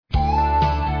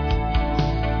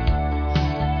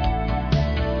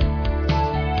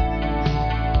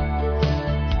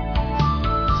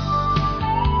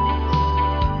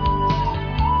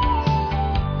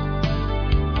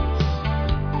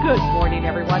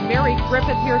Mary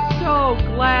Griffith here. So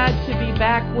glad to be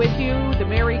back with you. The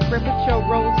Mary Griffith Show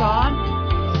rolls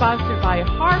on, sponsored by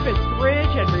Harvest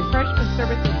Ridge and Refreshment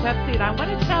Services Pepsi. And I want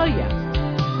to tell you,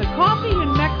 the coffee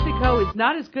in Mexico is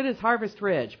not as good as Harvest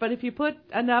Ridge, but if you put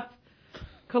enough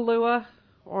Kahlua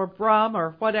or rum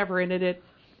or whatever in it, it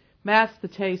masks the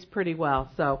taste pretty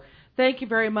well. So thank you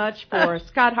very much for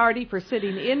Scott Hardy for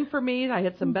sitting in for me. I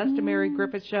had some Best of Mary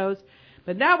Griffith shows.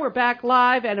 But now we're back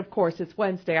live, and of course it's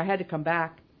Wednesday. I had to come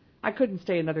back. I couldn't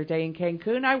stay another day in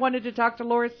Cancun. I wanted to talk to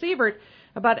Laura Sievert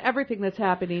about everything that's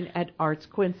happening at Arts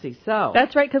Quincy. So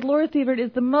that's right, because Laura Sievert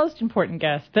is the most important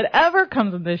guest that ever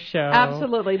comes on this show.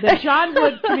 Absolutely. The John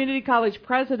Wood Community College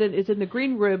president is in the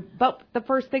green room, but the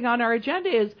first thing on our agenda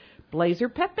is Blazer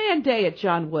Pep Band Day at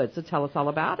John Wood, so tell us all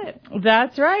about it.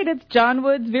 That's right. It's John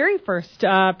Wood's very first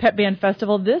Pep Band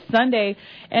Festival this Sunday,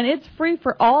 and it's free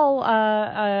for all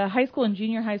high school and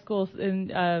junior high schools and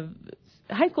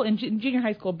junior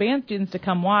high school band students to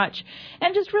come watch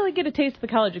and just really get a taste of the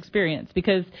college experience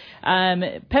because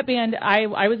Pep Band,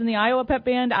 I was in the Iowa Pep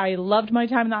Band. I loved my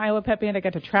time in the Iowa Pep Band. I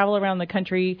got to travel around the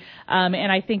country,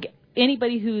 and I think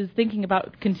anybody who's thinking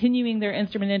about continuing their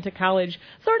instrument into college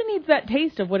sort of needs that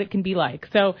taste of what it can be like.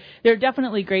 So there are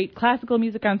definitely great classical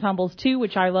music ensembles, too,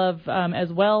 which I love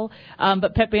as well.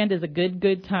 But Pep Band is a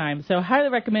good time. So highly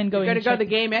recommend going. You're going to go to the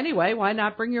game anyway. Why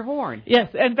not bring your horn? Yes.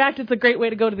 In fact, it's a great way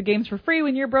to go to the games for free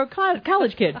when you're a broke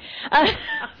college kid.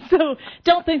 So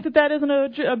don't think that isn't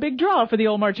a big draw for the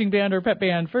old marching band or Pep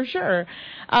Band, for sure.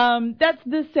 That's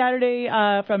this Saturday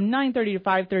from 9:30 to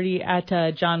 5:30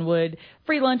 at John Wood.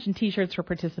 Free lunch and T-shirts for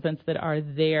participants that are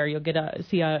there. You'll get to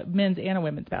see a men's and a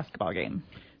women's basketball game.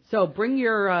 So bring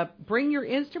your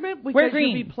instrument because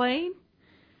you'll be playing.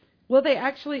 Well,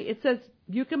 it says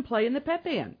you can play in the Pep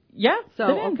Band. Yeah. So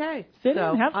okay. Sit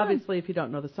in, have fun. Obviously, if you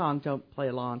don't know the song, don't play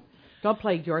along. Don't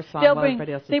play your song while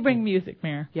everybody else is They bring music,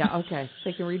 Mayor. Yeah. Okay.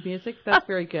 They can read music. That's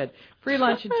very good. Free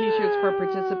lunch and T-shirts for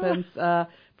participants.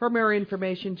 For more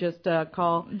information, just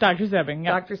call Dr. Sebbing.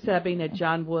 Yep. Dr. Sebbing at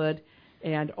John Wood.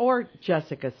 Or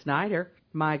Jessica Snyder,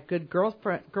 my good Girl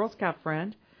Scout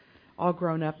friend, all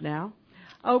grown up now.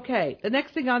 Okay, the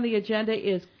next thing on the agenda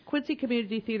is Quincy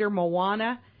Community Theater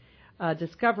Moana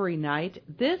Discovery Night.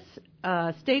 This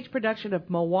stage production of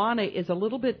Moana is a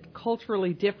little bit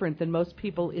culturally different than most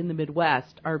people in the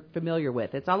Midwest are familiar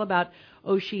with. It's all about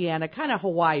Oceania, kind of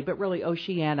Hawaii, but really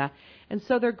Oceania. And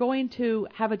so they're going to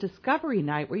have a Discovery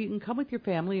Night where you can come with your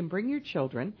family and bring your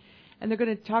children. And they're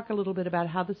going to talk a little bit about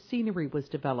how the scenery was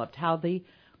developed, how the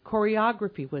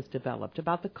choreography was developed,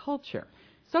 about the culture.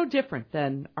 So different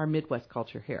than our Midwest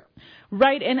culture here.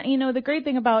 Right, and the great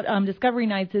thing about Discovery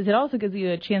Nights is it also gives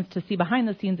you a chance to see behind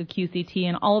the scenes of QCT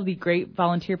and all of the great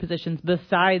volunteer positions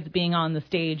besides being on the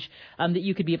stage that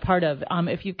you could be a part of.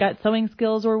 If you've got sewing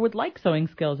skills or would like sewing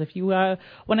skills, if you want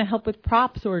to help with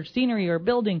props or scenery or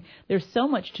building, there's so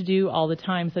much to do all the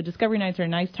time. So Discovery Nights are a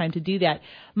nice time to do that.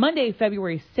 Monday,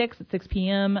 February 6th at 6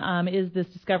 p.m. Is this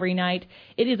Discovery Night.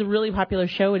 It is a really popular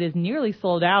show. It is nearly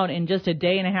sold out in just a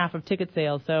day and a half of ticket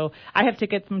sales. So I have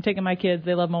tickets. I'm taking my kids.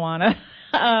 They love Moana.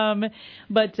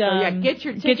 Get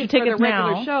your tickets for the regular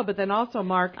now. show, but then also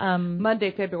mark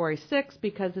Monday, February 6th,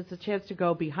 because it's a chance to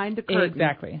go behind the curtain.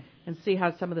 Exactly. And see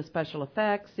how some of the special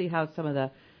effects, see how some of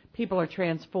the people are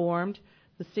transformed,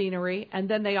 the scenery. And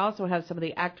then they also have some of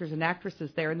the actors and actresses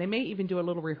there, and they may even do a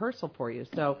little rehearsal for you.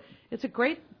 So it's a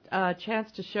great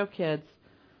chance to show kids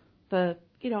how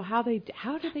do they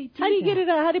get it?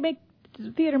 How do you make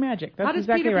theater magic? That's how does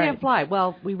exactly Peter Pan right. fly?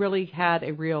 Well, we really had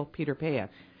a real Peter Pan.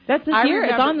 That's this year.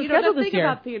 It's on the schedule this year. The thing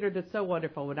about theater that's so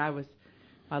wonderful, when I was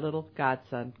my little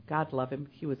godson, God love him,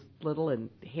 he was little, and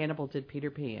Hannibal did Peter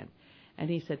Pan. And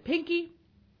he said, Pinky,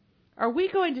 are we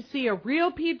going to see the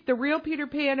real Peter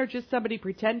Pan or just somebody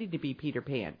pretending to be Peter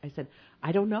Pan? I said,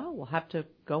 I don't know. We'll have to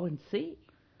go and see.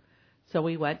 So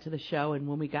we went to the show, and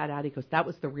when we got out, he goes, that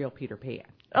was the real Peter Pan.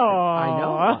 Oh, I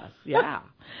know it was. Yeah.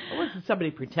 It wasn't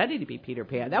somebody pretending to be Peter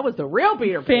Pan. That was the real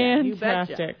Peter Pan.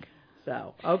 Fantastic. You betcha.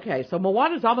 So, okay. So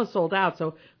Moana's almost sold out.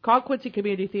 So call Quincy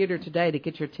Community Theater today to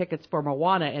get your tickets for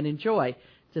Moana and enjoy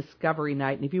Discovery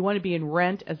Night. And if you want to be in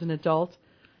Rent as an adult,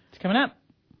 it's coming up.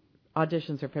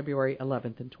 Auditions are February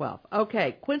 11th and 12th.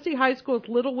 Okay. Quincy High School's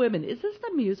Little Women. Is this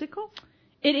the musical?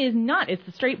 It is not. It's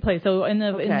the straight play. So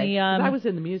I was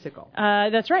in the musical.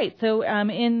 That's right. So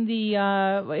in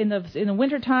the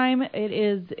wintertime, it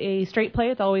is a straight play.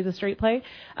 It's always a straight play.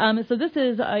 So this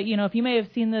is if you may have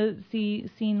seen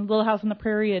Little House on the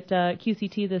Prairie at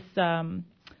QCT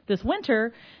this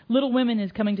winter, Little Women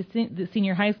is coming to the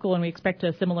senior high school, and we expect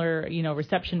a similar,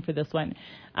 reception for this one.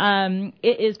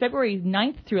 It is February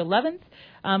 9th through 11th.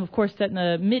 Of course, set in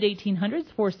the mid-1800s,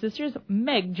 four sisters,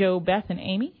 Meg, Jo, Beth, and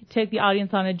Amy, take the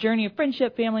audience on a journey of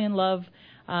friendship, family, and love,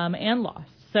 and loss.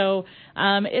 So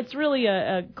it's really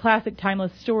a classic,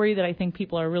 timeless story that I think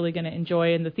people are really going to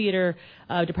enjoy. And the theater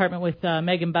department with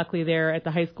Megan Buckley there at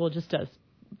the high school just does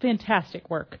fantastic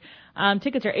work.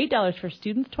 Tickets are $8 for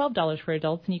students, $12 for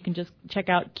adults, and you can just check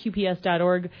out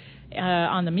qps.org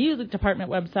on the music department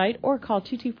website or call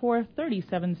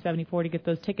 224-3774 to get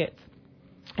those tickets.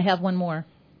 I have one more.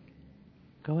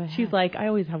 Go ahead. She's like, I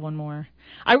always have one more.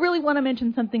 I really want to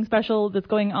mention something special that's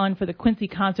going on for the Quincy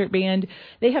Concert Band.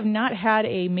 They have not had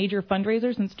a major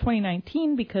fundraiser since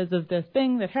 2019 because of the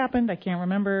thing that happened. I can't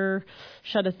remember.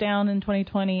 Shut us down in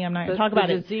 2020. I'm not going to talk about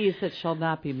it. The disease that shall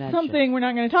not be mentioned. Something we're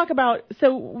not going to talk about.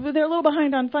 So they're a little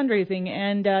behind on fundraising.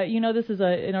 And, this is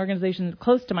an organization that's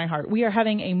close to my heart. We are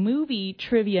having a movie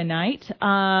trivia night,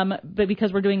 but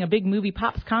because we're doing a big Movie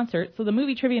Pops concert. So the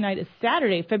movie trivia night is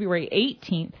Saturday, February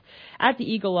 18th at the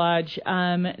Eagle Lodge.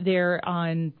 They're on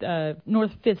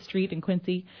North 5th Street in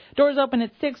Quincy. Doors open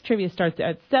at 6. Trivia starts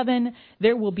at 7.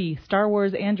 There will be Star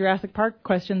Wars and Jurassic Park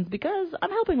questions because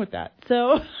I'm helping with that.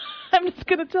 So I'm just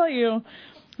going to tell you,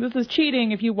 this is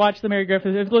cheating if you watch the Mary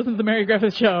Griffith, if you listen to the Mary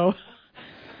Griffith show.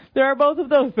 There are both of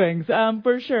those things,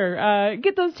 for sure.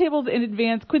 Get those tables in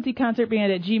advance,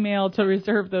 QuincyConcertBand at Gmail to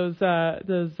reserve those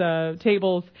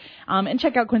tables. And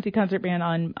check out Quincy Concert Band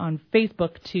on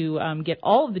Facebook to get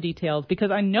all of the details,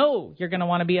 because I know you're going to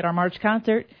want to be at our March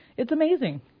concert. It's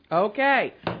amazing.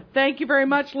 Okay. Thank you very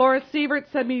much, Laura Sievert.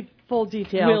 Send me full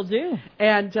details. Will do.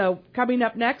 And coming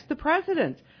up next, the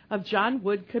president of John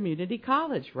Wood Community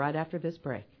College, right after this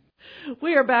break.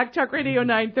 We are back, Talk Radio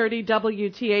 930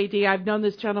 WTAD. I've known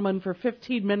this gentleman for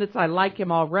 15 minutes. I like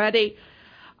him already.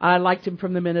 I liked him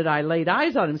from the minute I laid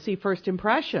eyes on him, see first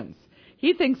impressions.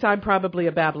 He thinks I'm probably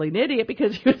a babbling idiot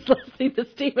because he was listening to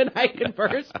Steve and I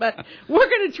converse, but we're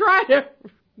going to try to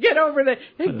get over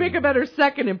and make a better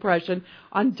second impression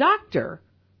on Dr.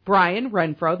 Brian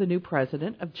Renfro, the new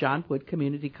president of John Wood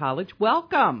Community College.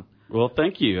 Welcome. Well,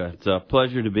 thank you. It's a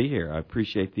pleasure to be here. I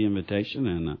appreciate the invitation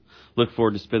and look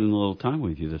forward to spending a little time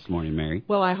with you this morning, Mary.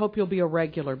 Well, I hope you'll be a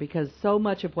regular because so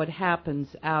much of what happens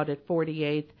out at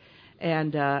 48th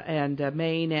and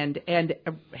Main and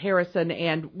Harrison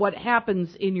and what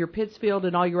happens in your Pittsfield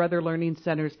and all your other learning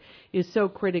centers is so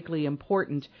critically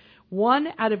important.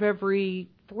 1 out of every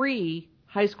 3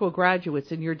 high school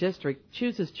graduates in your district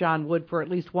chooses John Wood for at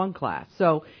least one class.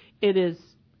 So it is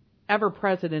ever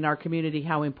present in our community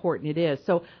how important it is.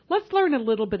 So let's learn a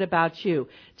little bit about you.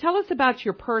 Tell us about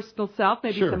your personal self,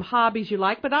 maybe some hobbies you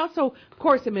like, but also, of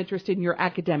course, I'm interested in your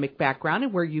academic background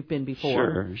and where you've been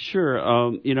before.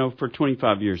 Sure. For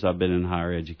 25 years I've been in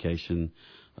higher education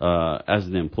as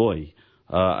an employee.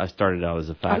 I started out as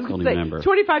a faculty member.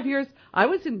 25 years. I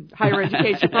was in higher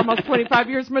education for almost 25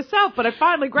 years myself, but I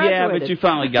finally graduated. Yeah, but you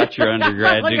finally got your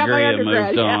undergrad degree and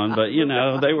moved on. But,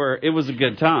 it was a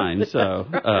good time. So,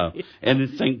 and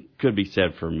the same could be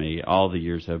said for me. All the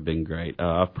years have been great.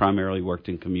 I've primarily worked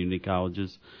in community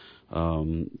colleges,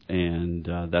 and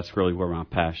that's really where my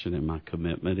passion and my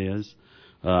commitment is.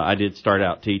 I did start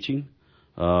out teaching.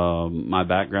 My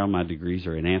background, my degrees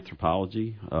are in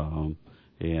anthropology.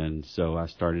 And so I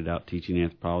started out teaching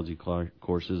anthropology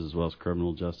courses as well as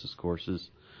criminal justice courses.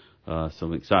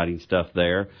 Some exciting stuff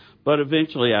there. But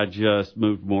eventually I just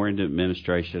moved more into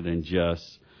administration and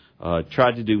just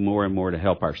tried to do more and more to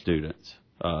help our students.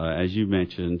 As you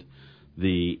mentioned,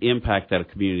 the impact that a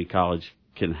community college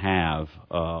can have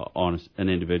on an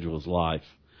individual's life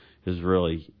is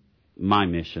really my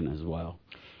mission as well.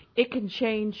 It can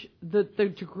change, the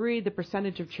degree, the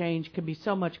percentage of change can be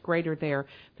so much greater there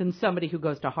than somebody who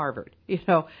goes to Harvard.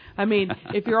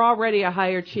 If you're already a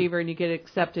high achiever and you get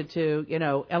accepted to,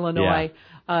 Illinois,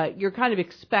 you're kind of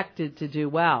expected to do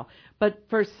well. But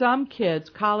for some kids,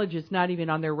 college is not even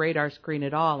on their radar screen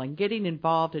at all. And getting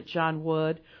involved at John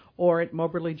Wood or at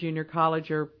Moberly Junior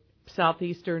College or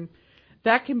Southeastern,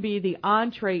 that can be the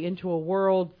entree into a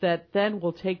world that then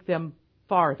will take them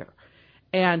farther.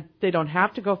 And they don't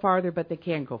have to go farther, but they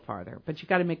can go farther. But you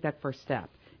got to make that first step.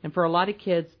 And for a lot of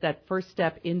kids, that first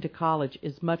step into college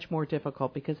is much more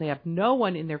difficult because they have no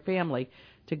one in their family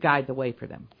to guide the way for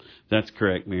them. That's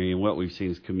correct, Mary. And what we've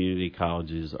seen is community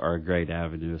colleges are a great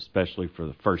avenue, especially for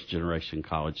the first-generation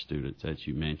college students, as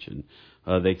you mentioned.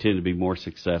 They tend to be more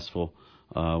successful.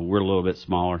 We're a little bit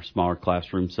smaller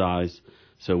classroom size,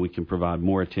 so we can provide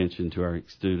more attention to our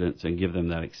students and give them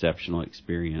that exceptional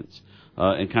experience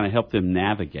and kind of help them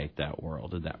navigate that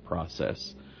world and that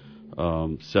process.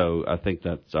 So I think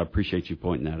I appreciate you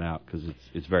pointing that out because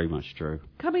it's very much true.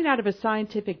 Coming out of a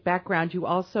scientific background, you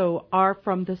also are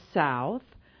from the South.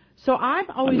 So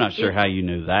I'm not sure how you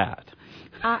knew that.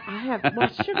 I have, well,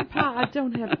 Sugar Pie, I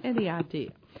don't have any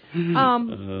idea.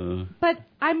 But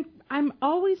I'm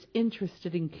always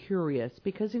interested and curious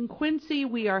because in Quincy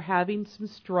we are having some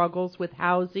struggles with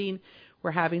housing.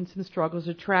 We're having some struggles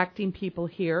attracting people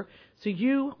here. So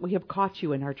we have caught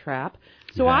you in our trap.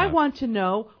 So I want to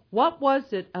know, what was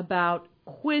it about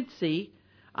Quincy?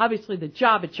 Obviously the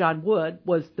job at John Wood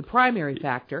was the primary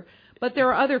factor, but there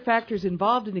are other factors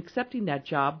involved in accepting that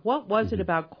job. What was it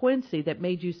about Quincy that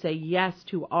made you say yes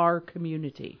to our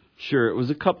community? Sure, it was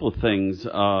a couple of things,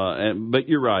 but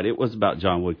you're right. It was about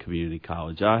John Wood Community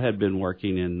College. I had been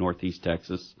working in Northeast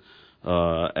Texas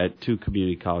at 2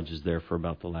 community colleges there for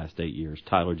about the last 8 years,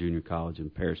 Tyler Junior College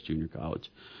and Paris Junior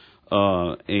College.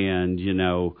 And,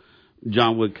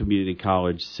 John Wood Community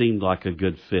College seemed like a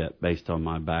good fit based on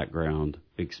my background,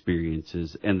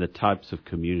 experiences, and the types of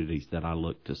communities that I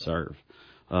look to serve.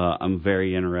 I'm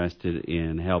very interested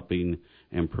in helping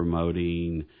and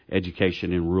promoting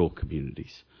education in rural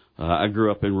communities. I grew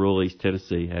up in rural East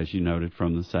Tennessee, as you noted,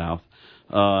 from the South,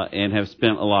 and have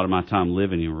spent a lot of my time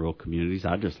living in rural communities.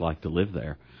 I just like to live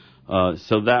there.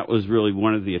 So that was really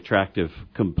one of the attractive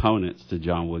components to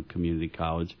John Wood Community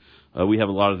College. We have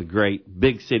a lot of the great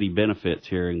big city benefits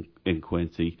here in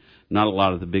Quincy, not a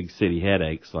lot of the big city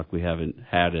headaches like we had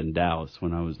in Dallas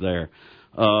when I was there.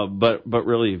 But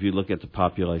really, if you look at the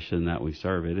population that we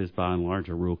serve, it is by and large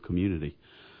a rural community.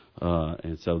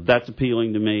 And so that's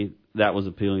appealing to me. That was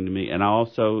appealing to me. And I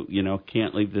also,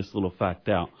 can't leave this little fact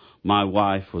out. My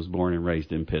wife was born and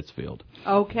raised in Pittsfield.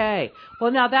 Okay.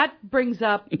 Well, now that brings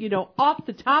up, off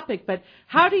the topic, but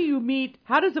how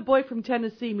does a boy from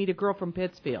Tennessee meet a girl from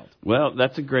Pittsfield? Well,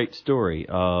 that's a great story.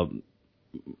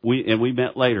 We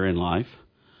met later in life,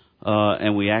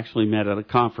 and we actually met at a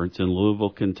conference in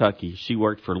Louisville, Kentucky. She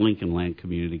worked for Lincoln Land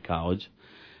Community College.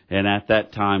 And at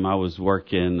that time, I was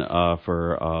working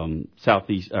for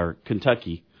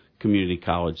Kentucky Community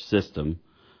College System,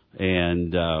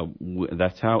 and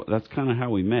that's kind of how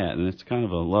we met. And it's kind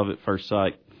of a love at first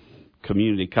sight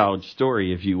community college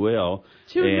story, if you will.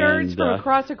 Two nerds from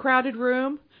across a crowded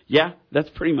room. Yeah, that's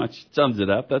pretty much sums it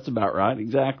up. That's about right,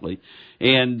 exactly.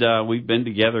 And we've been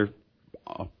together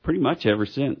pretty much ever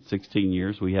since. 16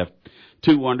 years. We have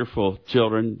 2 wonderful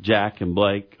children, Jack and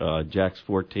Blake. Jack's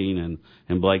 14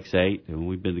 and Blake's 8, and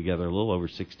we've been together a little over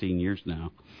 16 years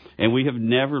now. And we have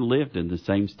never lived in the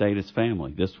same state as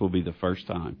family. This will be the first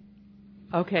time.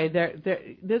 Okay,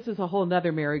 this is a whole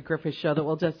other Mary Griffith show that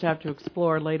we'll just have to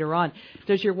explore later on.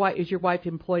 Is your wife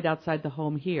employed outside the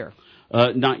home here?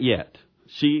 Not yet.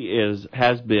 She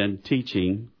has been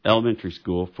teaching elementary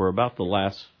school for about the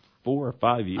last 4 or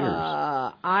 5 years.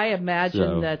 I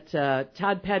imagine that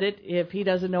Todd Pettit, if he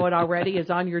doesn't know it already,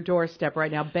 is on your doorstep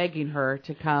right now begging her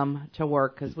to come to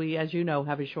work because we, as you know,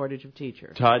 have a shortage of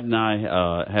teachers. Todd and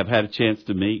I have had a chance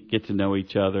to meet, get to know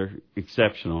each other.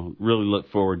 Exceptional. Really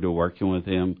look forward to working with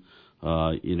him,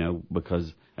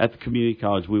 because at the community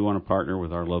college we want to partner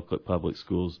with our local public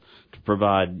schools to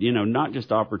provide, not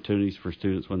just opportunities for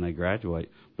students when they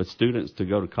graduate, but students to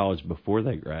go to college before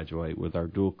they graduate with our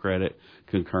dual credit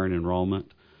concurrent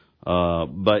enrollment.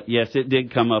 But yes, it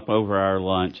did come up over our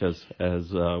lunch as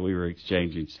we were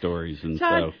exchanging stories, and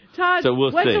Todd, so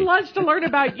we'll went see. to lunch to learn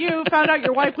about you, found out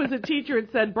your wife was a teacher, and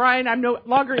said, "Brian, I'm no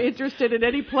longer interested in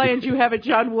any plans you have at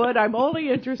John Wood. I'm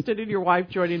only interested in your wife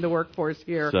joining the workforce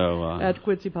here at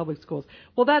Quincy Public Schools."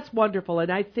 Well, that's wonderful,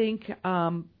 and I think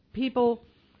people.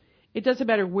 It doesn't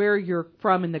matter where you're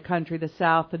from in the country, the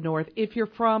South, the North. If you're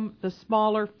from the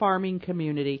smaller farming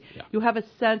community, you have a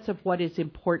sense of what is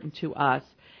important to us,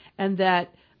 and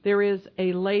that there is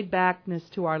a laid-backness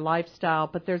to our lifestyle,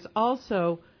 but there's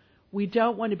also, we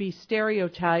don't want to be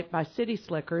stereotyped by city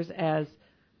slickers as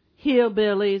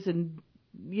hillbillies and,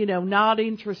 not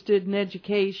interested in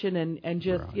education and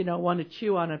just, want to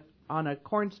chew on a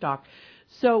cornstalk.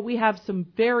 So we have some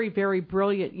very, very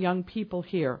brilliant young people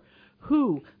here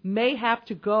who may have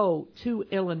to go to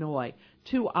Illinois,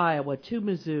 to Iowa, to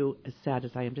Mizzou, as sad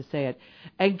as I am to say it,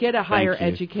 and get a higher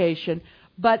education.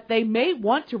 But they may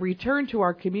want to return to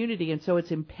our community, and so it's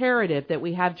imperative that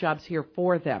we have jobs here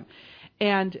for them.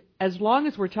 And as long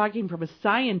as we're talking from a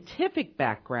scientific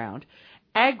background,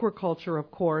 agriculture, of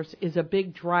course, is a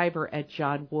big driver at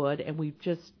John Wood, and we've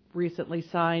just recently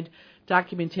signed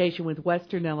documentation with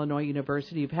Western Illinois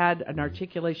University. You've had an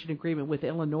articulation agreement with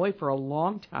Illinois for a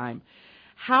long time.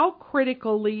 How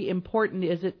critically important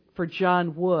is it for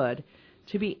John Wood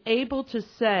to be able to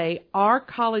say our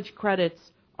college credits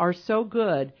are so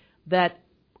good that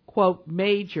quote,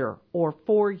 major or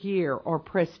 4-year or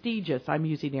prestigious, I'm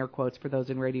using air quotes for those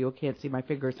in radio who can't see my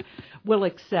fingers, will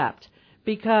accept.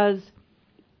 Because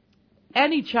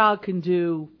any child can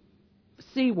do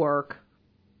C work.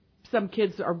 Some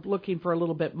kids are looking for a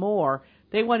little bit more.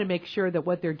 They want to make sure that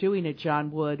what they're doing at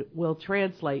John Wood will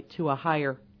translate to a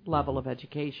higher level of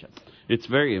education. It's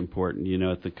very important.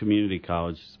 At the community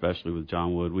college, especially with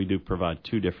John Wood, we do provide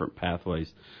 2 different pathways.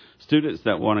 Students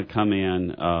that want to come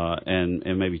in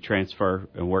and maybe transfer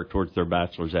and work towards their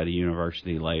bachelor's at a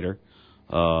university later,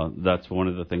 that's one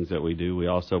of the things that we do. We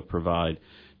also provide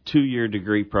 2-year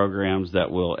degree programs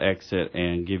that will exit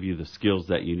and give you the skills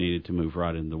that you needed to move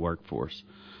right into the workforce.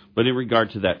 But in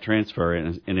regard to that transfer,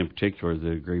 and in particular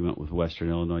the agreement with Western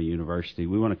Illinois University,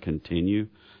 we want to continue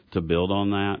to build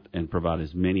on that and provide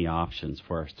as many options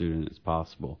for our students as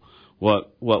possible.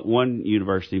 What one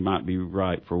university might be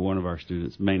right for one of our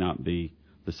students may not be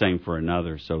the same for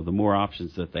another. So the more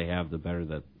options that they have, the better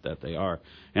that they are.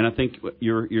 And I think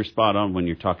you're spot on when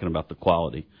you're talking about the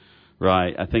quality,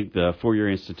 right? I think the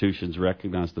 4-year institutions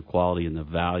recognize the quality and the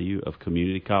value of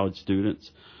community college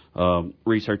students.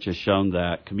 Research has shown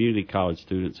that community college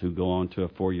students who go on to a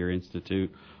 4-year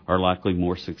institute are likely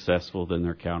more successful than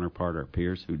their counterpart or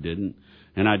peers who didn't.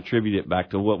 And I attribute it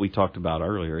back to what we talked about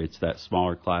earlier. It's that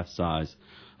smaller class size.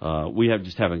 We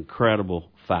have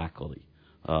incredible faculty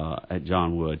at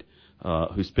John Wood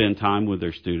who spend time with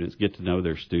their students, get to know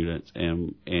their students,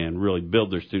 and really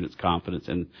build their students' confidence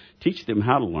and teach them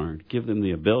how to learn, give them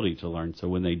the ability to learn. So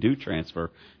when they do transfer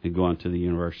and go on to the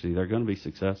university, they're going to be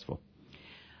successful.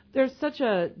 There's such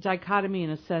a dichotomy,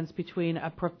 in a sense, between a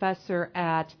professor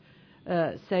at,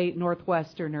 say,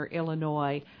 Northwestern or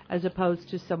Illinois, as opposed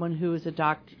to someone who is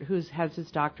who has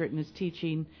his doctorate and is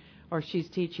teaching, or she's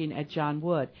teaching at John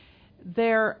Wood.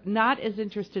 They're not as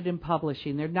interested in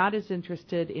publishing. They're not as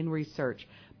interested in research,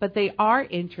 but they are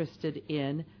interested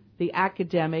in the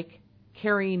academic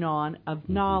carrying on of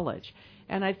knowledge.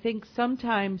 And I think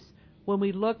sometimes when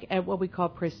we look at what we call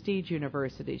prestige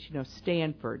universities,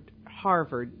 Stanford,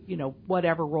 Harvard,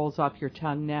 whatever rolls off your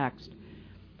tongue next,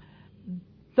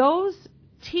 those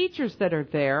teachers that are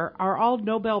there are all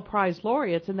Nobel Prize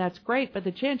laureates, and that's great, but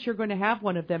the chance you're going to have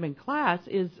one of them in class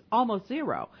is almost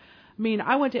zero. I mean,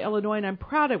 I went to Illinois, and I'm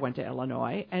proud I went to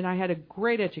Illinois, and I had a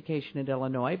great education at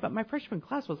Illinois, but my freshman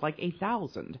class was like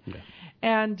 8,000. Yeah.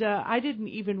 And I didn't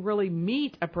even really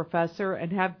meet a professor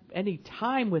and have any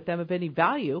time with them of any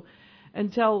value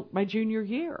until my junior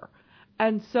year.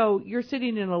 And so you're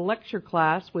sitting in a lecture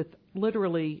class with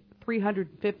literally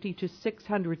 350 to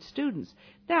 600 students.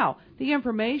 Now, the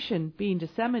information being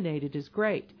disseminated is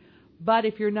great, but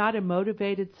if you're not a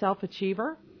motivated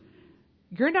self-achiever,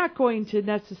 you're not going to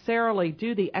necessarily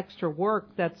do the extra work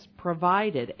that's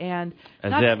provided. And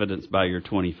as evidenced by your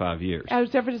 25 years.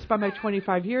 As evidenced by my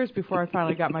 25 years before I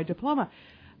finally got my diploma.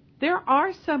 There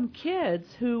are some kids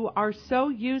who are so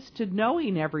used to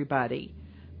knowing everybody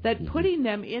that putting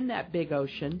them in that big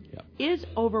ocean is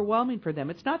overwhelming for them.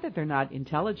 It's not that they're not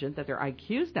intelligent, that their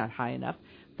IQ's not high enough.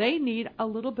 They need a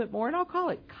little bit more, and I'll call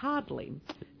it coddling,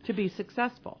 to be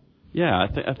successful. Yeah,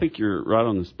 I think you're right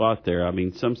on the spot there. I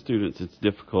mean, some students it's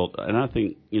difficult, and I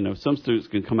think, some students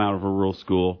can come out of a rural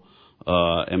school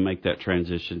and make that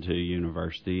transition to a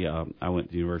university. I went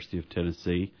to the University of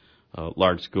Tennessee.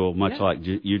 Large school, much like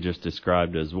you just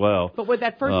described as well. But with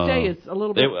that first day is a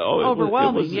little bit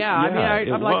overwhelming.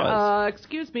 I'm like,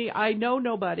 excuse me, I know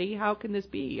nobody. How can this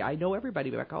be? I know everybody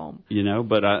back home.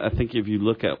 But I think if you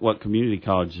look at what community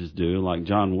colleges do, like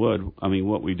John Wood, I mean,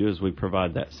 what we do is we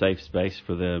provide that safe space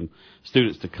for them,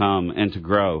 students to come and to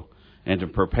grow and to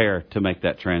prepare to make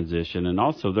that transition. And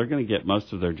also, they're going to get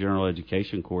most of their general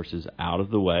education courses out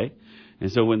of the way.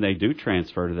 And so when they do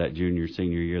transfer to that junior,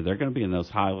 senior year, they're going to be in those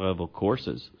high-level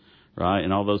courses, right?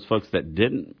 And all those folks that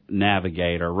didn't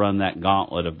navigate or run that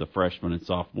gauntlet of the freshman and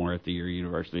sophomore at the year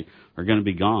university are going to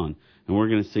be gone. And we're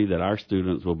going to see that our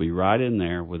students will be right in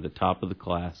there with the top of the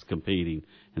class competing,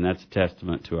 and that's a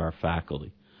testament to our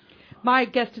faculty. My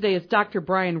guest today is Dr.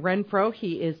 Brian Renfro.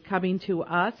 He is coming to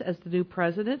us as the new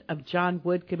president of John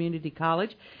Wood Community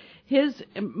College.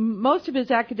 Most of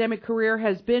his academic career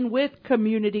has been with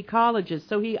community colleges,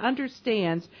 so he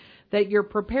understands that you're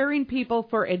preparing people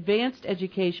for advanced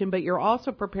education, but you're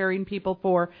also preparing people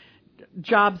for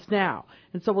jobs now.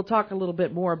 And so we'll talk a little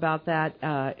bit more about that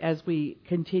as we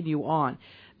continue on.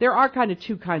 There are kind of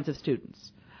two kinds of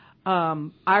students.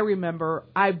 I remember,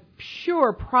 I'm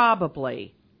sure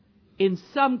probably in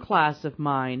some class of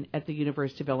mine at the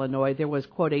University of Illinois, there was,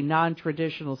 quote, a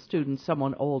non-traditional student,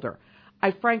 someone older. I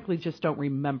frankly just don't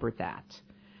remember that.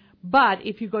 But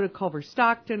if you go to Culver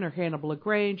Stockton or Hannibal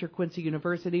LaGrange or Quincy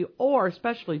University or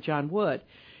especially John Wood,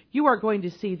 you are going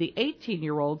to see the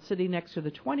 18-year-old sitting next to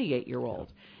the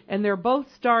 28-year-old. And they're both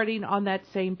starting on that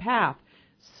same path.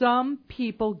 Some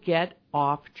people get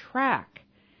off track.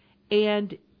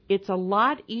 And it's a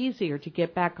lot easier to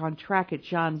get back on track at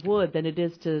John Wood than it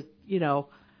is to,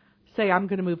 say I'm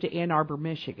going to move to Ann Arbor,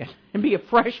 Michigan and be a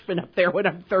freshman up there when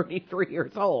I'm 33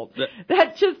 years old.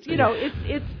 That just,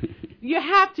 it's you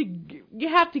have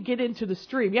to get into the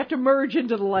stream. You have to merge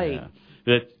into the lane. Yeah.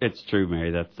 It's true,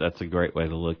 Mary. That's a great way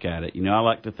to look at it. I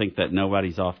like to think that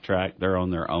nobody's off track; they're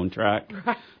on their own track,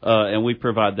 right. And we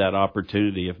provide that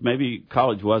opportunity. If maybe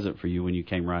college wasn't for you when you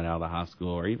came right out of high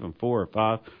school, or even 4 or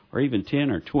 5, or even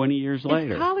 10 or 20 years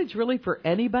later, is college really for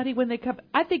anybody when they come?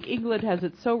 I think England has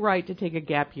it so right to take a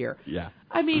gap year. Yeah.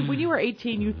 I mean, when you were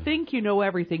 18, you think you know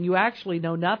everything. You actually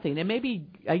know nothing. And maybe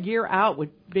a year out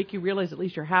would make you realize at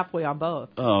least you're halfway on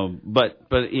both. But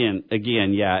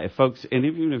again, yeah, if folks, and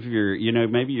even if you're,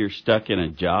 maybe you're stuck in a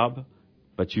job,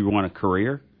 but you want a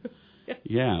career,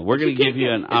 yeah, we're going to give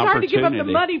you an opportunity. It's hard to give up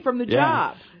the money from the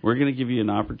job. We're going to give you an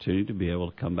opportunity to be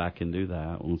able to come back and do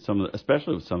that.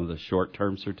 Especially with some of the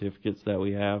short-term certificates that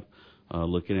we have,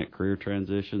 looking at career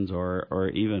transitions or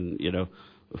even,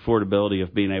 affordability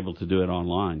of being able to do it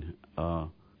online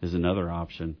is another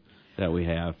option that we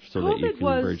have so that you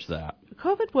can bridge that.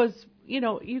 COVID was,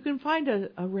 you can find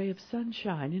a ray of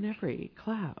sunshine in every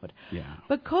cloud. Yeah.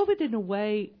 But COVID, in a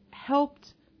way,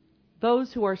 helped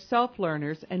those who are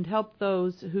self-learners and helped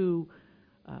those who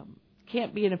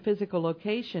can't be in a physical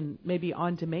location, maybe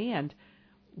on demand,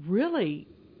 really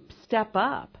step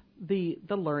up the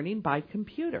learning by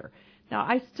computer. Now,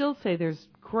 I still say there's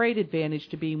great advantage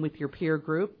to being with your peer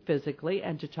group physically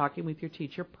and to talking with your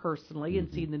teacher personally and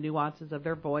seeing the nuances of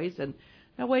their voice. And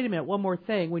now, wait a minute, one more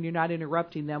thing, when you're not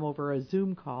interrupting them over a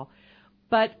Zoom call.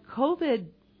 But COVID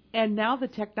and now the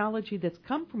technology that's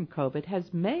come from COVID has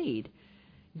made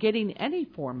getting any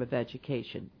form of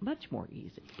education much more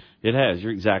easy. It has.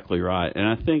 You're exactly right. And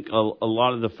I think a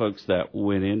lot of the folks that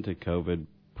went into COVID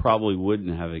probably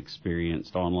wouldn't have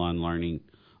experienced online learning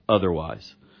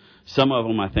otherwise. Some of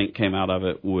them, I think, came out of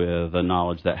it with the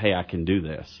knowledge that, hey, I can do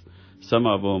this. Some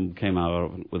of them came out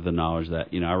of it with the knowledge that,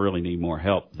 I really need more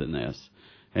help than this.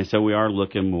 And so we are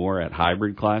looking more at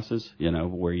hybrid classes,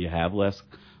 where you have less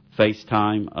face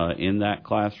time in that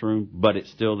classroom, but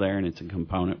it's still there and it's a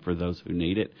component for those who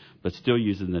need it, but still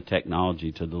using the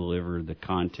technology to deliver the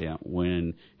content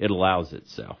when it allows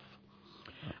itself.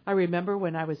 I remember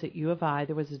when I was at U of I,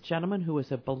 there was a gentleman who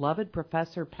was a beloved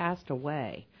professor, passed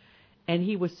away. And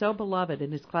he was so beloved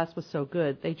and his class was so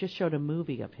good, they just showed a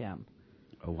movie of him.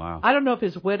 Oh, wow. I don't know if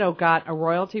his widow got a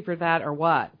royalty for that or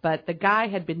what, but the guy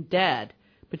had been dead,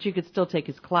 but you could still take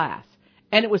his class.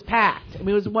 And it was packed. I mean,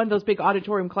 it was one of those big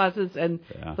auditorium classes, and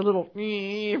the little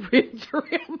reel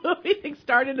movie thing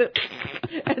started,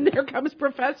 and there comes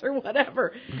Professor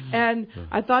whatever. And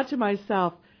I thought to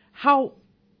myself, how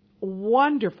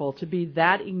wonderful to be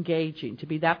that engaging, to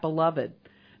be that beloved,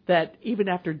 that even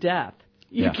after death,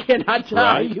 you cannot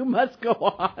die. Right? You must go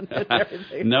on. And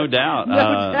everything. No doubt.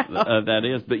 That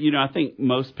is. But, I think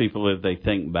most people, if they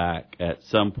think back at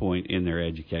some point in their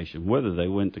education, whether they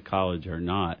went to college or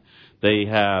not, they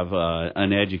have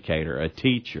an educator, a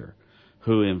teacher,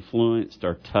 who influenced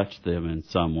or touched them in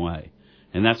some way.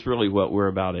 And that's really what we're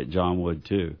about at John Wood,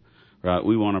 too. Right?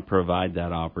 We want to provide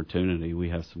that opportunity. We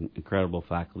have some incredible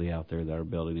faculty out there that are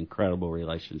building incredible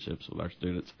relationships with our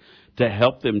students to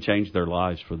help them change their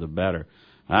lives for the better.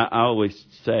 I always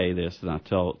say this, and I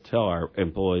tell our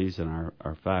employees and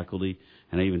our faculty,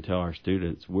 and I even tell our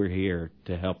students, we're here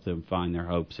to help them find their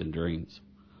hopes and dreams.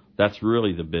 That's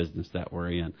really the business that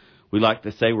we're in. We like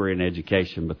to say we're in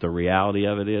education, but the reality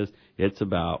of it is it's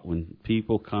about when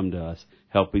people come to us,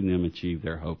 helping them achieve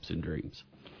their hopes and dreams.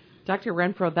 Dr.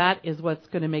 Renfro, that is what's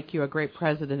going to make you a great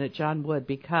president at John Wood,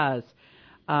 because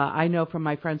I know from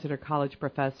my friends that are college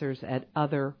professors at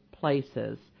other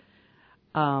places,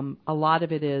 a lot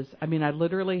of it is,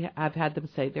 I've had them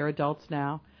say, they're adults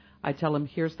now. I tell them,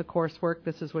 here's the coursework.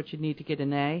 This is what you need to get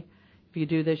an A. If you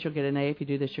do this, you'll get an A. If you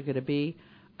do this, you'll get a B.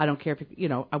 I don't care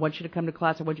if, I want you to come to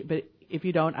class. But if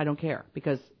you don't, I don't care,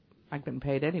 because I'm getting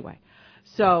paid anyway.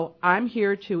 So I'm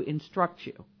here to instruct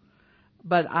you.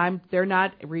 But they're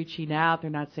not reaching out. They're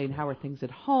not saying, how are things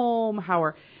at home?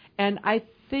 And I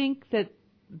think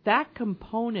that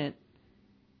component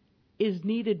is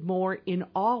needed more in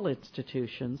all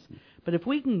institutions. But if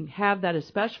we can have that,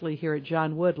 especially here at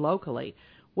John Wood locally,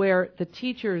 where the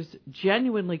teachers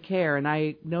genuinely care, and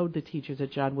I know the teachers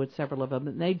at John Wood, several of them,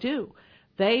 and they do.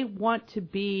 They want to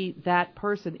be that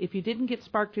person. If you didn't get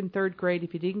sparked in third grade,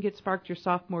 if you didn't get sparked your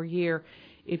sophomore year,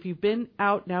 if you've been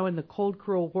out now in the cold,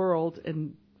 cruel world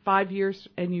in 5 years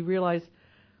and you realize,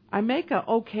 I make a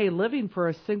okay living for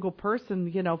a single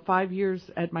person, 5 years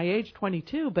at my age,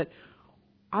 22, but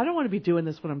I don't want to be doing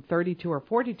this when I'm 32 or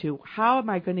 42. How am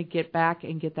I going to get back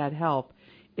and get that help?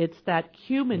 It's that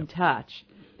human touch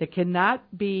that cannot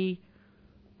be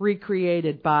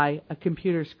recreated by a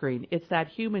computer screen. It's that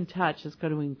human touch that's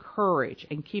going to encourage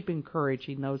and keep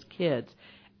encouraging those kids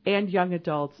and young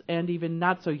adults and even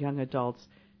not so young adults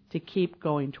to keep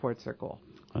going towards their goal.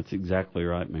 That's exactly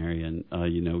right, Mary. And,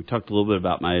 we talked a little bit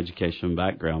about my education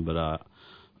background, but,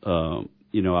 I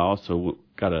also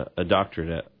got a doctorate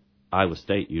at Iowa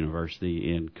State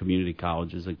University in community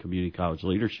colleges and community college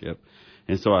leadership.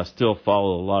 And so I still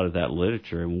follow a lot of that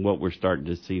literature. And what we're starting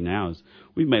to see now is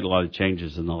we've made a lot of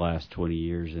changes in the last 20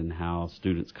 years in how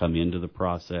students come into the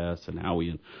process and how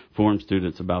we inform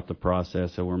students about the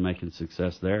process, and we're making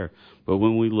success there. But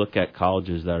when we look at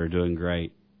colleges that are doing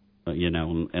great,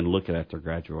 and looking at their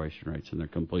graduation rates and their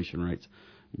completion rates,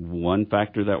 one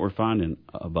factor that we're finding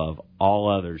above all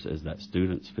others is that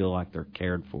students feel like they're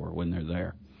cared for when they're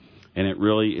there. And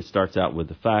it starts out with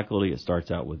the faculty, it starts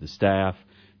out with the staff,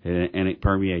 and it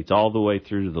permeates all the way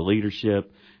through to the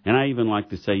leadership. And I even like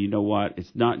to say,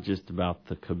 it's not just about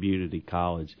the community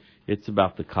college. It's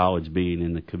about the college being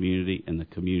in the community and the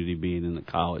community being in the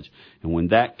college. And when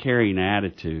that caring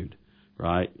attitude,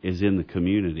 right, is in the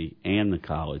community and the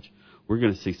college, we're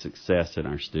going to see success in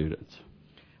our students.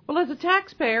 Well, as a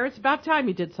taxpayer, it's about time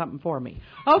you did something for me.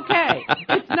 Okay,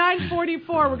 it's 9:44.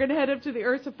 We're going to head up to the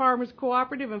Ursa Farmers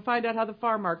Cooperative and find out how the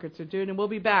farm markets are doing, and we'll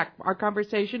be back. Our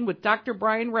conversation with Dr.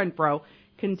 Brian Renfro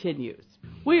continues.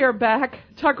 We are back.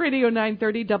 Talk Radio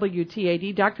 930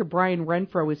 WTAD. Dr. Brian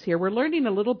Renfro is here. We're learning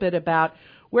a little bit about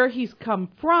where he's come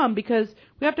from, because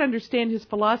we have to understand his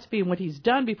philosophy and what he's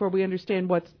done before we understand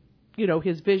what's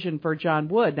his vision for John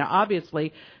Wood. Now,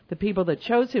 obviously, the people that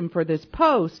chose him for this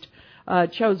post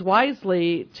chose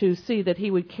wisely to see that he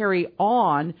would carry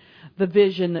on the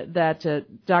vision that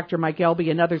Dr. Mike Elby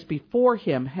and others before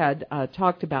him had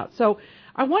talked about. So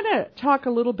I want to talk a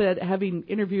little bit, having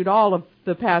interviewed all of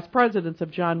the past presidents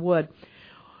of John Wood.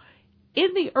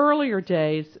 In the earlier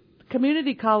days,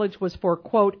 community college was for,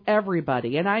 quote,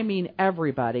 everybody, and I mean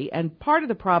everybody. And part of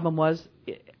the problem was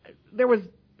there was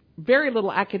very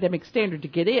little academic standard to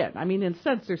get in. I mean, in a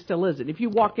sense, there still isn't. If you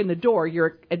walk in the door,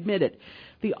 you're admitted.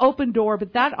 The open door,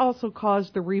 but that also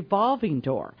caused the revolving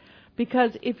door.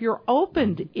 Because if you're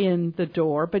opened in the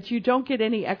door, but you don't get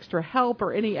any extra help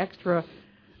or any extra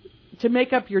to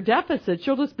make up your deficits,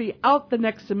 you'll just be out the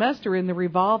next semester in the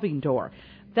revolving door.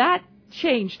 That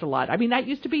changed a lot. I mean, that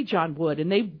used to be John Wood, and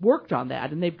they worked on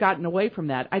that, and they've gotten away from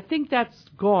that. I think that's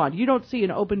gone. You don't see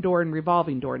an open door and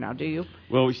revolving door now, do you?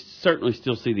 Well, we certainly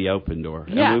still see the open door,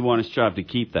 yeah. And we want to strive to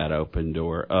keep that open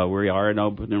door. We are an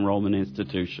open enrollment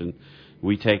institution.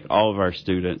 We take all of our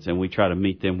students, and we try to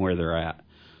meet them where they're at.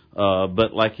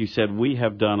 But like you said, we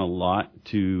have done a lot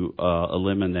to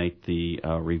eliminate the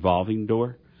revolving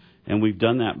door, and we've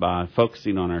done that by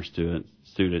focusing on our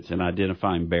students and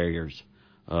identifying barriers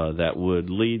that would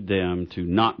lead them to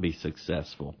not be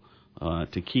successful,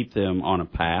 to keep them on a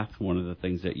path. One of the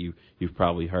things that you've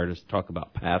probably heard us talk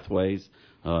about pathways,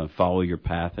 follow your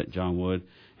path at John Wood.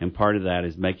 And part of that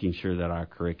is making sure that our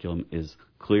curriculum is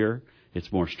clear,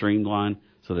 it's more streamlined,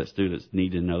 so that students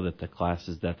need to know that the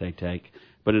classes that they take.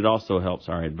 But it also helps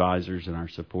our advisors and our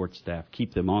support staff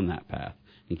keep them on that path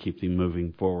and keep them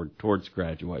moving forward towards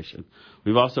graduation.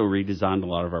 We've also redesigned a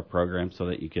lot of our programs so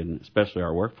that you can, especially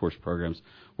our workforce programs,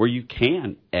 where you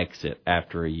can exit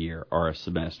after a year or a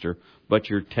semester, but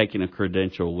you're taking a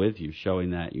credential with you,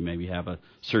 showing that you maybe have a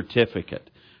certificate,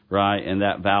 right? And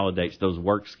that validates those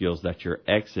work skills that you're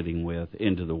exiting with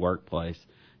into the workplace.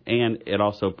 And it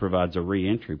also provides a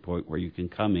reentry point where you can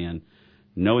come in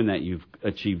knowing that you've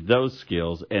achieved those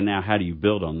skills, and now how do you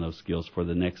build on those skills for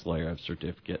the next layer of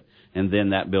certificate? And then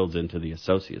that builds into the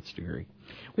associate's degree.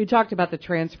 We talked about the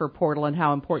transfer portal and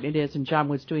how important it is, and John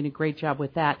was doing a great job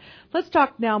with that. Let's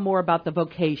talk now more about the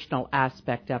vocational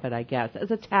aspect of it, I guess,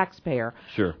 as a taxpayer.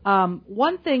 Sure.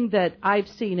 One thing that I've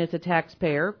seen as a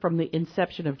taxpayer from the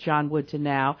inception of John Wood to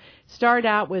now, started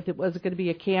out with it was going to be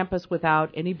a campus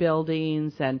without any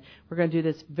buildings, and we're going to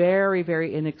do this very,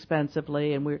 very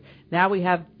inexpensively, and now we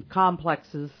have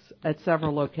complexes at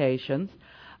several locations.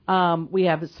 We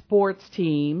have sports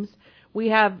teams. We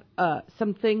have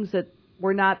some things that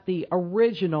were not the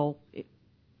original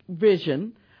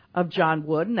vision of John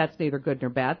Wood, and that's neither good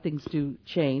nor bad. Things do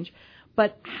change.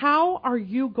 But how are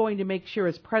you going to make sure,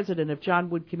 as president of John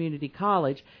Wood Community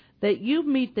College, that you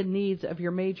meet the needs of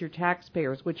your major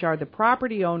taxpayers, which are the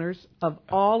property owners of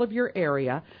all of your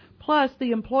area, plus the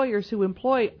employers who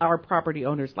employ our property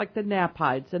owners, like the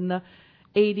Knaphides and the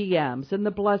ADMs and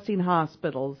the blessing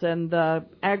hospitals and the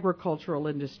agricultural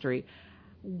industry.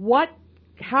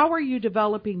 How are you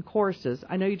developing courses?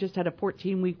 I know you just had a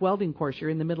 14-week welding course.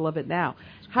 You're in the middle of it now.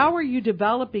 How are you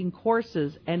developing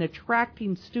courses and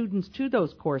attracting students to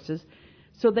those courses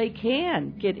so they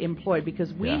can get employed?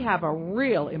 Because we have a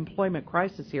real employment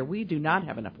crisis here. We do not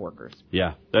have enough workers.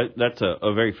 Yeah, that's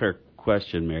a very fair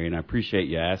question, Mary, and I appreciate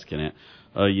you asking it.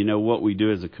 What we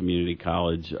do as a community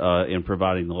college in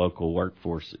providing the local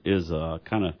workforce is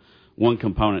kind of one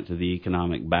component to the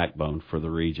economic backbone for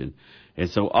the region. And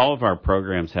so all of our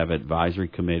programs have advisory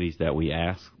committees that we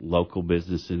ask local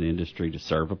business and industry to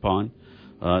serve upon.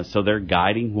 So they're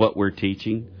guiding what we're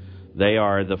teaching. They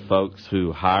are the folks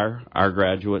who hire our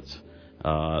graduates.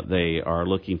 They are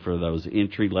looking for those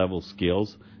entry-level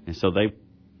skills. And so they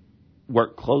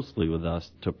work closely with us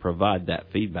to provide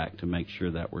that feedback to make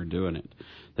sure that we're doing it.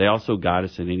 They also guide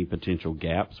us in any potential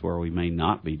gaps where we may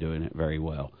not be doing it very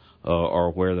well,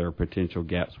 or where there are potential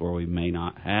gaps where we may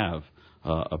not have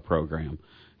a program.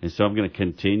 And so I'm going to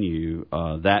continue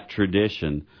that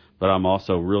tradition, but I'm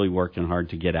also really working hard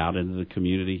to get out into the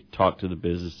community, talk to the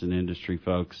business and industry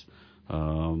folks,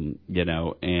 and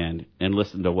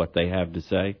listen to what they have to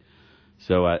say.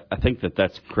 So I think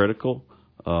that's critical.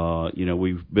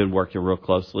 We've been working real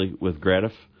closely with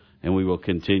Gretiff, and we will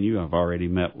continue. I've already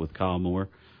met with Kyle Moore,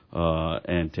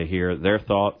 and to hear their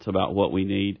thoughts about what we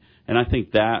need. And I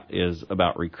think that is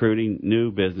about recruiting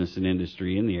new business and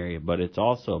industry in the area, but it's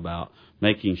also about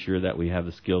making sure that we have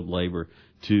the skilled labor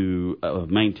to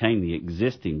maintain the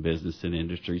existing business and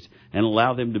industries and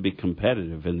allow them to be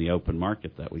competitive in the open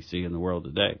market that we see in the world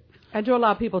today. And to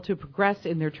allow people to progress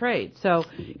in their trade. So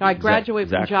I graduated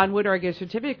from John Wood, or I get a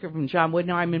certificate from John Wood.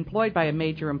 Now I'm employed by a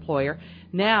major employer.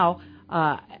 Now,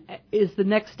 is the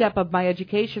next step of my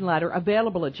education ladder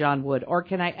available at John Wood, or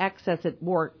can I access it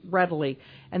more readily?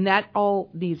 And that all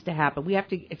needs to happen. We have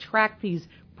to attract these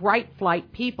bright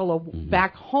flight people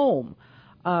back home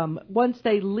once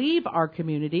they leave our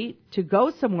community to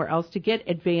go somewhere else to get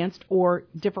advanced or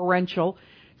differential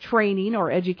training or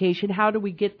education. How do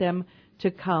we get them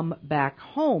to come back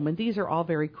home? And these are all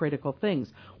very critical things.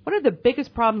 One of the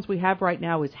biggest problems we have right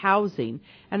now is housing,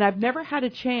 and I've never had a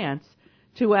chance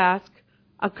to ask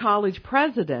a college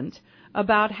president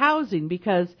about housing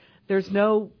because there's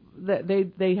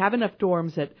they have enough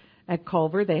dorms at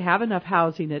Culver. They have enough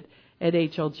housing at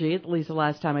HLG, at least the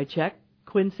last time I checked.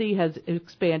 Quincy has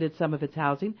expanded some of its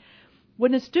housing.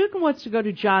 When a student wants to go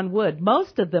to John Wood,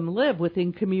 most of them live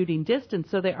within commuting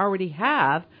distance, so they already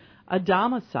have a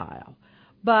domicile.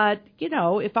 But,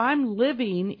 if I'm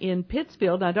living in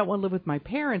Pittsfield and I don't want to live with my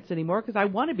parents anymore because I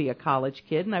want to be a college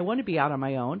kid and I want to be out on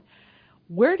my own,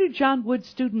 where do John Wood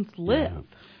students live? Yeah.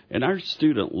 And our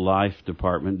student life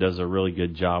department does a really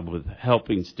good job with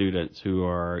helping students who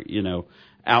are,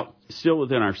 out still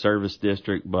within our service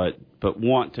district, but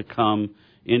want to come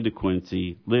into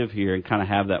Quincy, live here, and kind of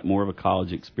have that more of a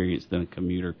college experience than a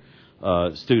commuter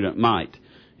student might.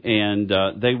 And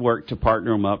they work to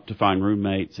partner them up to find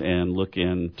roommates and look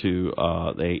into,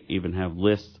 they even have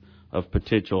lists of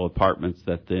potential apartments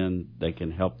that then they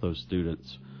can help those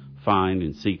students find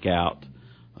and seek out.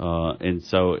 And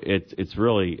so it's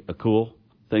really a cool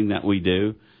thing that we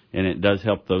do, and it does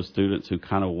help those students who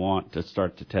kind of want to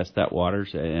start to test that waters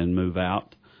and move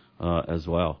out as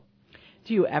well.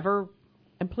 Do you ever,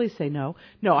 and please say no,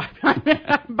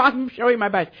 I'm showing my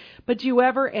badge, but do you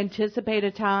ever anticipate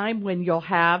a time when you'll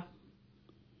have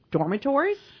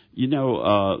dormitories?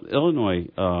 Illinois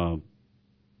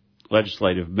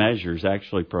legislative measures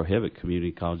actually prohibit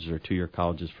community colleges or two-year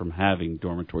colleges from having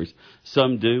dormitories.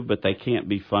 Some do, but they can't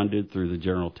be funded through the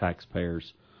general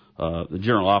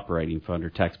operating fund or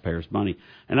taxpayers' money.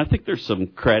 And I think there's some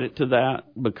credit to that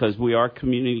because we are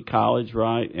community college,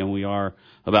 right? And we are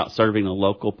about serving a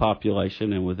local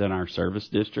population and within our service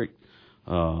district.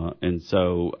 And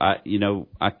so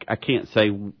I can't say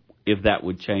if that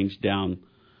would change down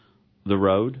the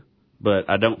road, but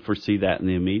I don't foresee that in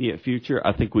the immediate future.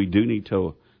 I think we do need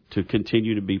to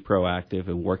continue to be proactive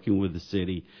and working with the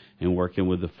city and working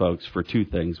with the folks for two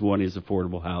things. One is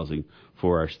affordable housing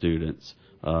for our students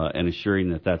and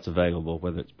assuring that that's available,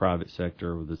 whether it's private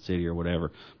sector or the city or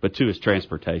whatever. But two is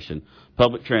transportation.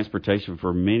 Public transportation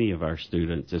for many of our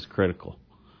students is critical.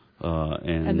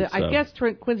 I guess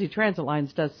Quincy Transit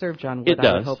Lines does serve John Wood. It does.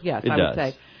 I would hope. Yes, I would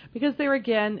say. Because there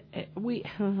again,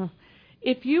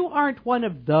 if you aren't one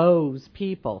of those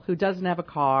people who doesn't have a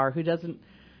car, who doesn't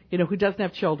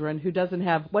have children, who doesn't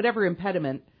have whatever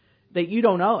impediment that you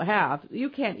don't have, you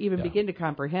can't even begin to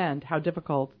comprehend how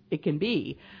difficult it can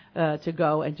be to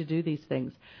go and to do these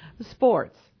things.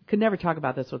 Sports. Could never talk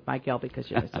about this with Mike Gell because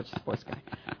you're such a sports guy.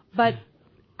 But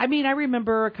I mean, I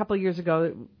remember a couple of years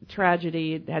ago,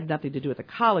 tragedy. It had nothing to do with the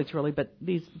college, really, but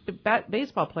these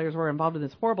baseball players were involved in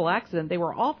this horrible accident. They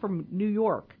were all from New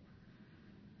York.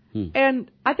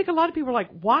 And I think a lot of people are like,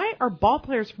 why are ball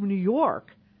players from New York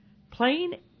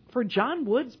playing for John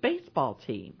Wood's baseball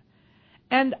team?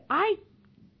 And I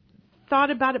thought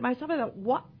about it myself. I thought,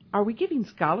 what? Are we giving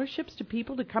scholarships to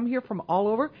people to come here from all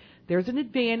over? There's an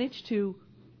advantage to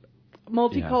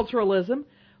multiculturalism.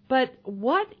 But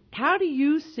how do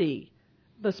you see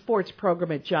the sports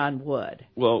program at John Wood?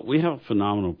 Well, we have a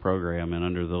phenomenal program, and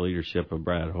under the leadership of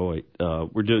Brad Hoyt,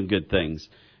 we're doing good things.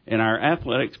 And our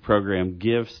athletics program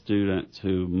gives students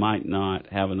who might not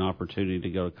have an opportunity to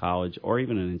go to college or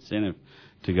even an incentive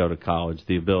to go to college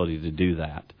the ability to do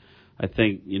that. I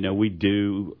think,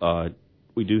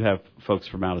 we do have folks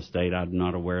from out of state. I'm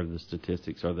not aware of the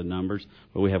statistics or the numbers,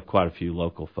 but we have quite a few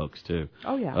local folks too.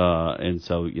 Oh, yeah. And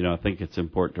so, I think it's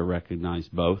important to recognize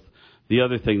both. The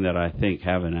other thing that I think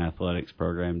having an athletics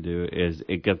program do is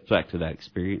it gets back to that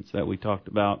experience that we talked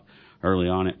about early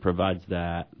on. It provides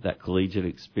that collegiate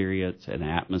experience and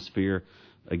atmosphere.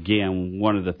 Again,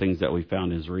 one of the things that we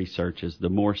found is research is the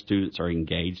more students are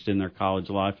engaged in their college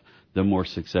life, the more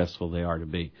successful they are to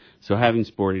be. So having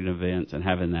sporting events and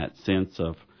having that sense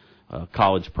of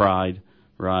college pride,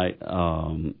 right,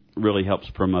 really helps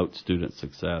promote student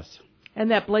success.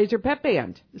 And that Blazer Pep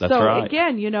Band. That's so right.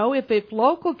 Again, if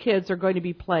local kids are going to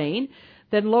be playing,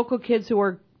 then local kids who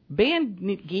are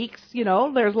band geeks,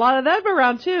 there's a lot of them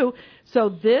around too. So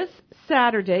this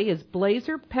Saturday is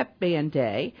Blazer Pep Band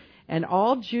Day, and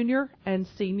all junior and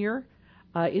senior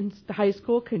in high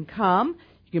school can come.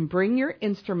 You can bring your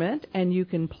instrument, and you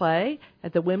can play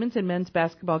at the women's and men's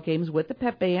basketball games with the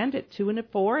pep band at 2 and at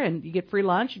 4, and you get free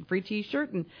lunch and free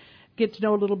T-shirt and get to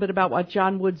know a little bit about what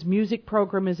John Wood's music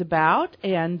program is about.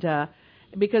 And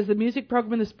because the music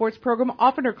program and the sports program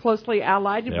often are closely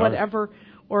allied in whatever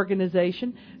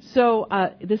organization. So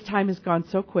this time has gone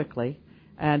so quickly.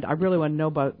 And I really want to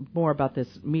know more about this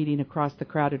meeting across the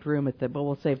crowded room but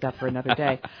we'll save that for another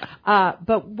day.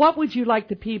 But what would you like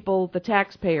the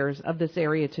taxpayers of this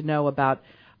area to know about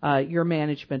your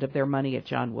management of their money at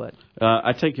John Wood?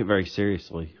 I take it very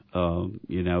seriously.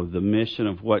 The mission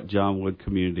of what John Wood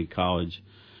Community College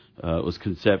was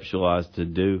conceptualized to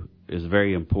do is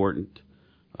very important.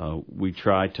 We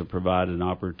try to provide an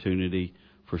opportunity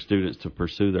for students to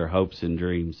pursue their hopes and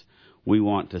dreams. We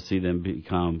want to see them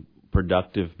become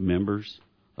productive members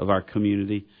of our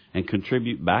community and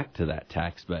contribute back to that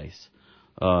tax base.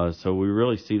 So we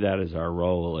really see that as our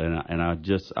role, and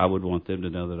I would want them to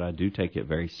know that I do take it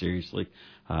very seriously.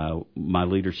 My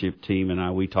leadership team and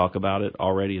I, we talk about it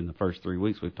already in the first 3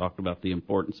 weeks. We've talked about the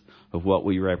importance of what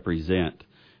we represent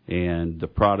and the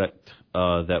product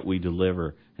that we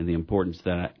deliver and the importance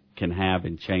that can have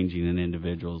in changing an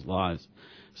individual's lives.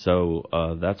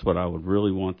 So that's what I would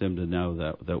really want them to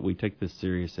know, that we take this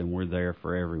serious and we're there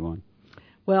for everyone.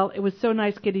 Well, it was so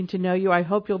nice getting to know you. I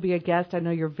hope you'll be a guest. I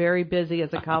know you're very busy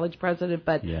as a college president,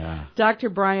 but yeah. Dr.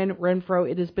 Brian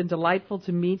Renfro, it has been delightful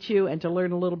to meet you and to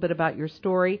learn a little bit about your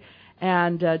story.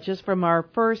 And just from our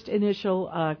first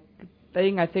initial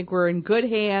thing, I think we're in good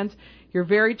hands. You're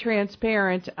very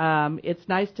transparent. It's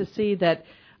nice to see that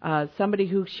somebody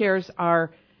who shares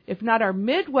our, if not our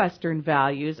Midwestern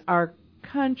values, our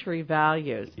country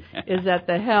values is at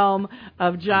the helm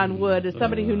of John Wood, as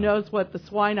somebody who knows what the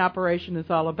swine operation is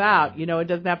all about. It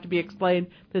doesn't have to be explained.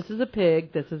 This is a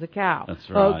pig. This is a cow. That's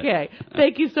right. Okay.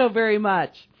 Thank you so very much.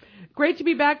 Great to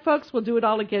be back, folks. We'll do it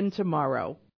all again tomorrow.